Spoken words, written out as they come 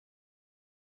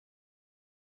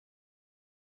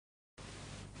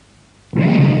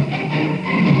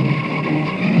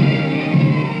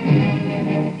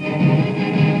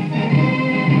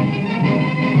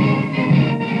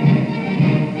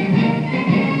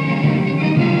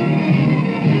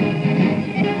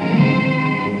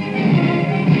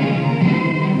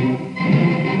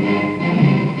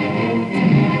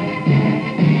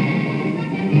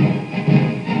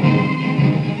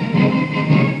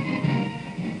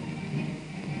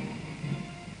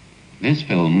This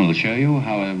film will show you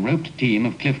how a roped team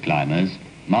of cliff climbers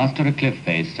master a cliff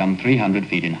face some 300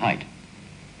 feet in height.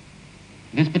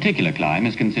 This particular climb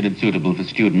is considered suitable for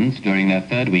students during their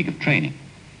third week of training.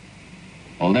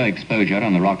 Although exposure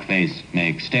on the rock face may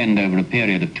extend over a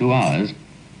period of 2 hours,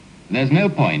 there's no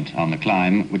point on the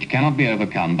climb which cannot be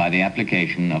overcome by the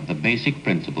application of the basic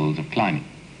principles of climbing.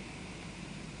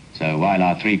 So while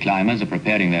our 3 climbers are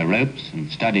preparing their ropes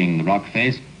and studying the rock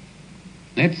face,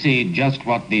 let's see just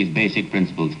what these basic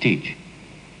principles teach.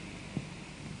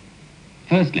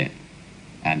 Firstly,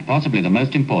 and possibly the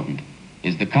most important,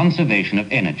 is the conservation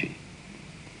of energy.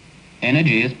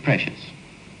 Energy is precious.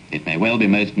 It may well be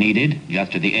most needed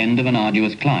just at the end of an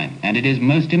arduous climb, and it is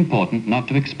most important not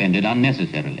to expend it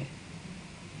unnecessarily.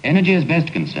 Energy is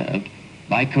best conserved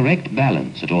by correct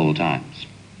balance at all times.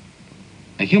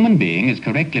 A human being is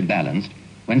correctly balanced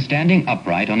when standing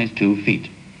upright on his 2 feet,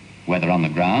 whether on the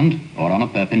ground or on a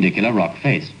perpendicular rock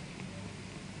face.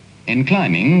 In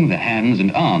climbing, the hands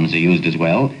and arms are used as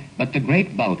well, but the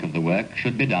great bulk of the work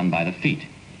should be done by the feet.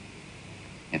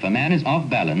 If a man is off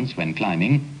balance when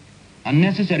climbing,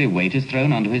 unnecessary weight is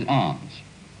thrown onto his arms,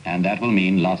 and that will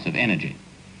mean loss of energy.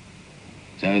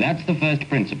 So that's the first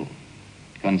principle.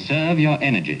 Conserve your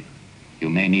energy. You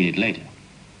may need it later.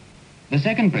 The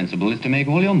second principle is to make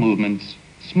all your movements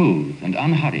smooth and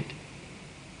unhurried.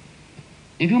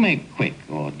 If you make quick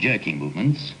or jerking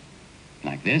movements,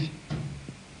 like this,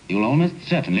 you'll almost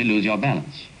certainly lose your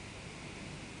balance.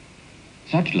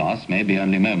 Such loss may be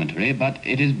only momentary, but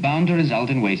it is bound to result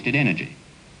in wasted energy.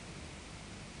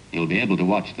 You'll be able to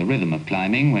watch the rhythm of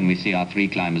climbing when we see our 3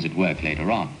 climbers at work later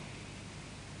on.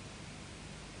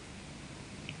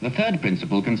 The third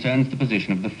principle concerns the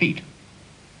position of the feet.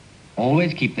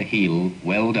 Always keep the heel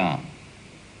well down.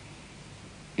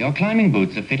 Your climbing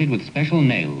boots are fitted with special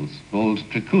nails called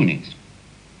trichunis,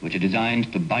 which are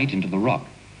designed to bite into the rock.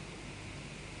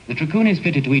 The trichunis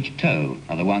fitted to each toe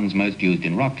are the ones most used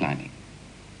in rock climbing.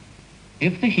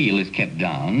 If the heel is kept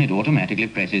down, it automatically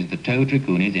presses the toe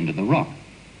trichunis into the rock.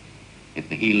 If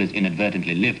the heel is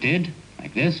inadvertently lifted,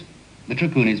 like this, the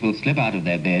trichunis will slip out of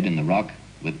their bed in the rock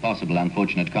with possible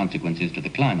unfortunate consequences to the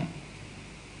climber.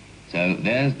 So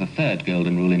there's the third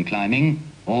golden rule in climbing: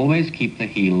 always keep the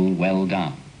heel well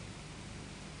down.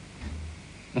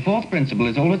 The fourth principle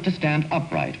is always to stand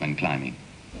upright when climbing.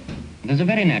 There's a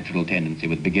very natural tendency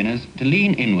with beginners to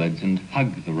lean inwards and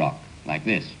hug the rock, like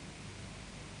this.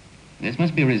 This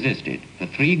must be resisted for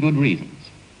 3 good reasons.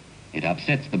 It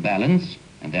upsets the balance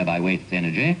and thereby wastes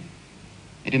energy.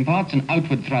 It imparts an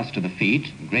outward thrust to the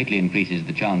feet and greatly increases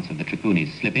the chance of the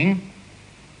trichunis slipping.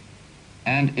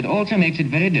 And it also makes it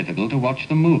very difficult to watch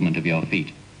the movement of your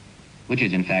feet, which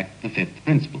is in fact the 5th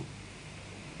principle.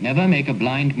 Never make a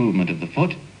blind movement of the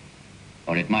foot,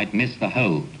 or it might miss the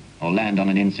hold or land on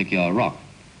an insecure rock.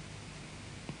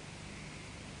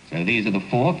 So these are the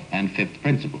 4th and 5th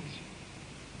principles.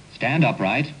 Stand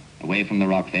upright, away from the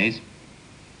rock face,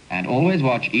 and always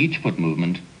watch each foot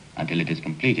movement until it is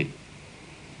completed.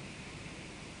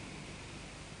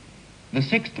 The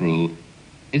 6th rule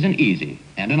is an easy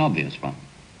and an obvious one.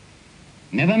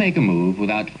 Never make a move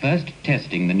without first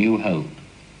testing the new hold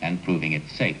and proving it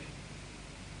safe.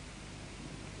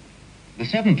 The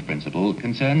 7th principle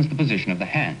concerns the position of the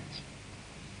hands.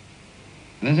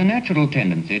 There's a natural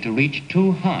tendency to reach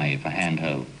too high for hand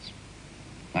holds,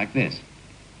 like this.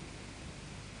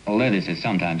 Although this is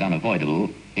sometimes unavoidable,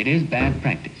 it is bad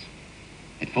practice.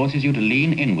 It forces you to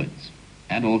lean inwards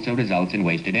and also results in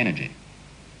wasted energy.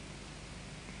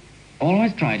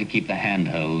 Always try to keep the hand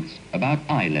holds about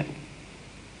eye level.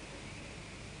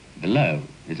 Below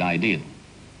is ideal.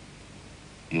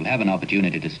 You'll have an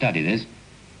opportunity to study this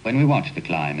when we watch the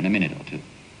climb in a minute or 2.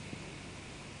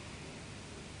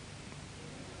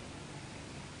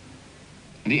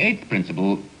 The 8th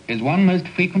principle is one most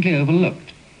frequently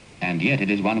overlooked, and yet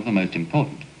it is one of the most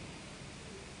important.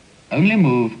 Only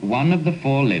move one of the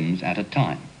 4 limbs at a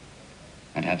time,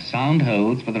 and have sound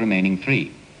holds for the remaining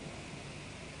 3.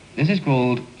 This is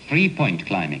called 3-point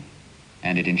climbing,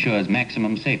 and it ensures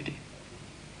maximum safety.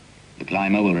 The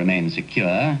climber will remain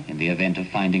secure in the event of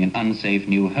finding an unsafe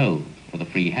new hold for the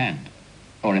free hand,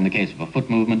 or in the case of a foot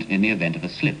movement, in the event of a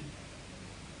slip.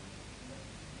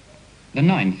 The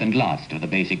 9th and last of the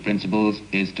basic principles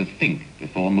is to think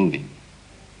before moving.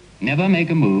 Never make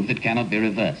a move that cannot be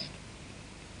reversed,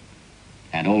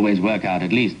 and always work out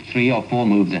at least 3 or 4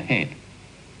 moves ahead.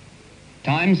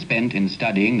 Time spent in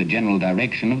studying the general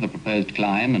direction of the proposed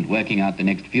climb and working out the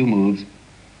next few moves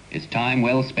is time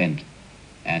well spent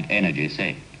and energy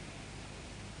saved.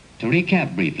 To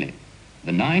recap briefly,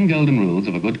 the 9 golden rules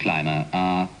of a good climber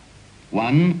are: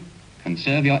 1.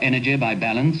 Conserve your energy by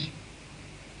balance.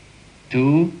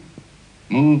 2,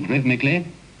 move rhythmically.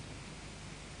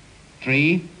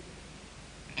 3,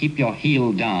 keep your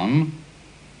heel down.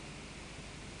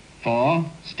 4,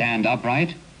 stand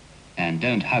upright and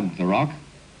don't hug the rock.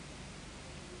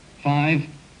 5,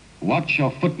 watch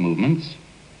your foot movements.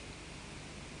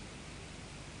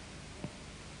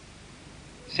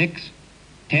 6,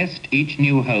 test each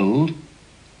new hold.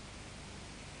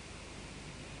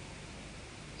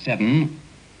 7,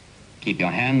 keep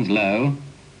your hands low.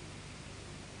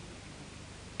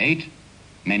 8,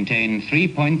 maintain 3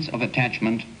 points of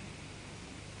attachment.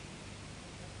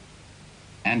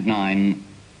 And 9,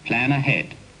 plan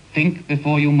ahead. Think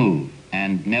before you move,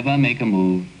 and never make a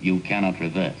move you cannot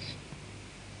reverse.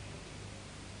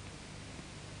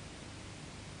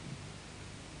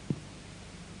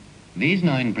 These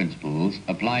 9 principles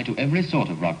apply to every sort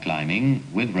of rock climbing,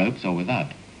 with ropes or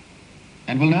without.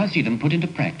 And we'll now see them put into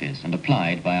practice and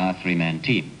applied by our 3-man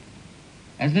team.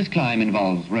 As this climb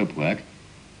involves rope work,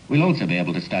 we'll also be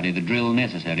able to study the drill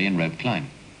necessary in rope climbing.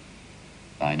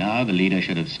 By now, the leader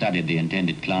should have studied the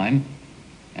intended climb,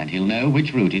 and he'll know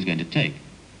which route he's going to take.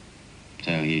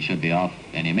 So he should be off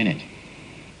any minute.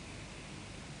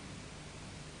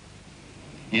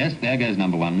 Yes, there goes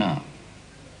number 1 now.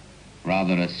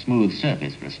 Rather a smooth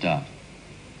surface for a start.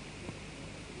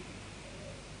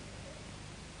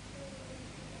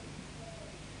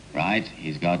 Right,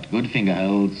 he's got good finger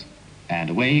holds, and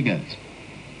away he goes.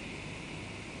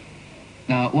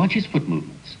 Now, watch his foot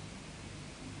movements.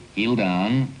 Heel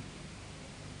down,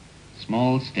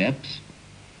 small steps,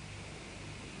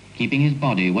 keeping his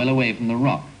body well away from the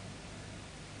rock.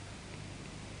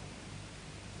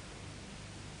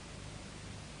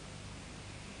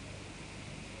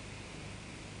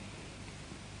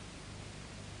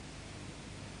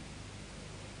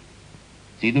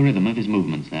 See the rhythm of his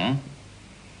movements there?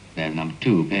 There's number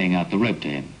 2 paying out the rope to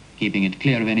him, keeping it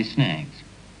clear of any snags.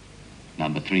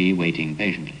 Number 3 waiting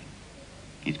patiently.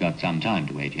 He's got some time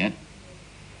to wait yet.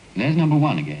 There's number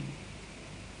 1 again.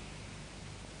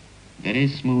 Very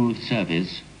smooth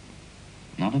surface.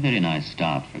 Not a very nice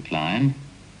start for a climb.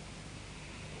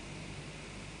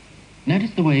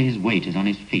 Notice the way his weight is on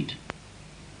his feet.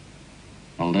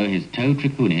 Although his toe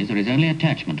trichunis are his only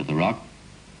attachment to the rock,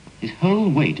 his whole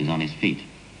weight is on his feet.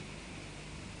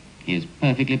 He is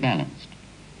perfectly balanced.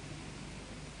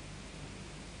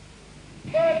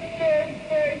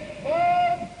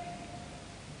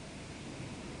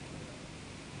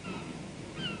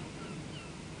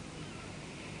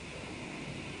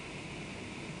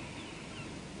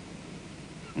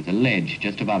 There's a ledge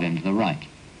just above him to the right.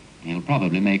 He'll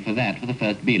probably make for that for the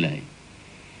first belay.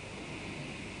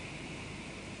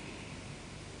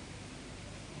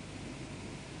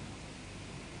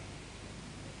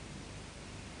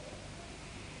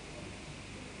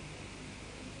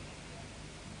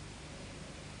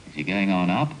 Is he going on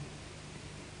up?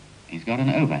 He's got an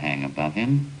overhang above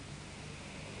him.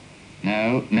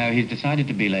 No, he's decided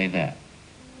to belay there.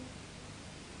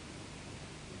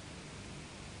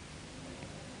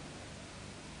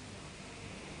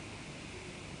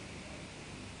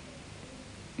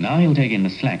 Now he'll take in the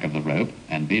slack of the rope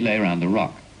and belay around the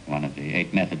rock, one of the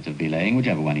 8 methods of belaying,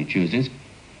 whichever one he chooses.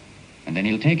 And then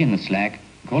he'll take in the slack,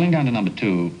 calling down to number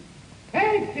 2.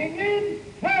 Taking in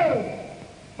 2.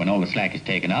 When all the slack is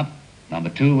taken up, number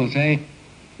 2 will say,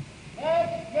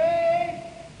 Let's wait.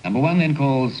 Number 1 then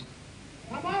calls,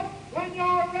 Come up when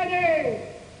you're ready.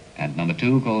 and number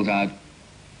 2 calls out.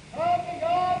 Coming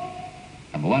up.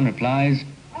 Number 1 replies,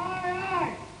 Aye,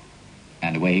 aye.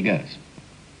 and away he goes.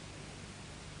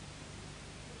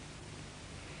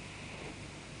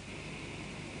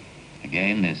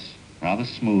 Again, this rather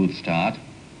smooth start,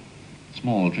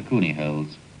 small trichuni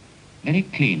holds. Very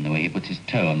clean the way he puts his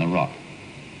toe on the rock.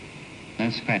 No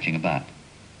scratching about.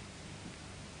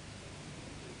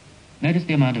 Notice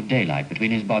the amount of daylight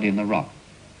between his body and the rock.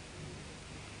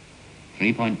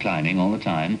 3-point climbing all the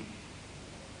time,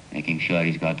 making sure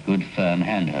he's got good firm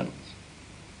handholds.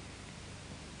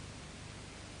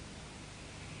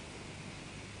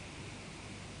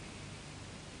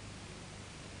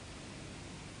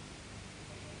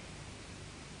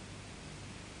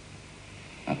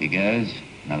 Up he goes,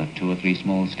 another 2 or 3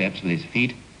 small steps with his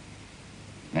feet,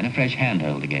 then a fresh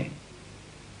handhold again.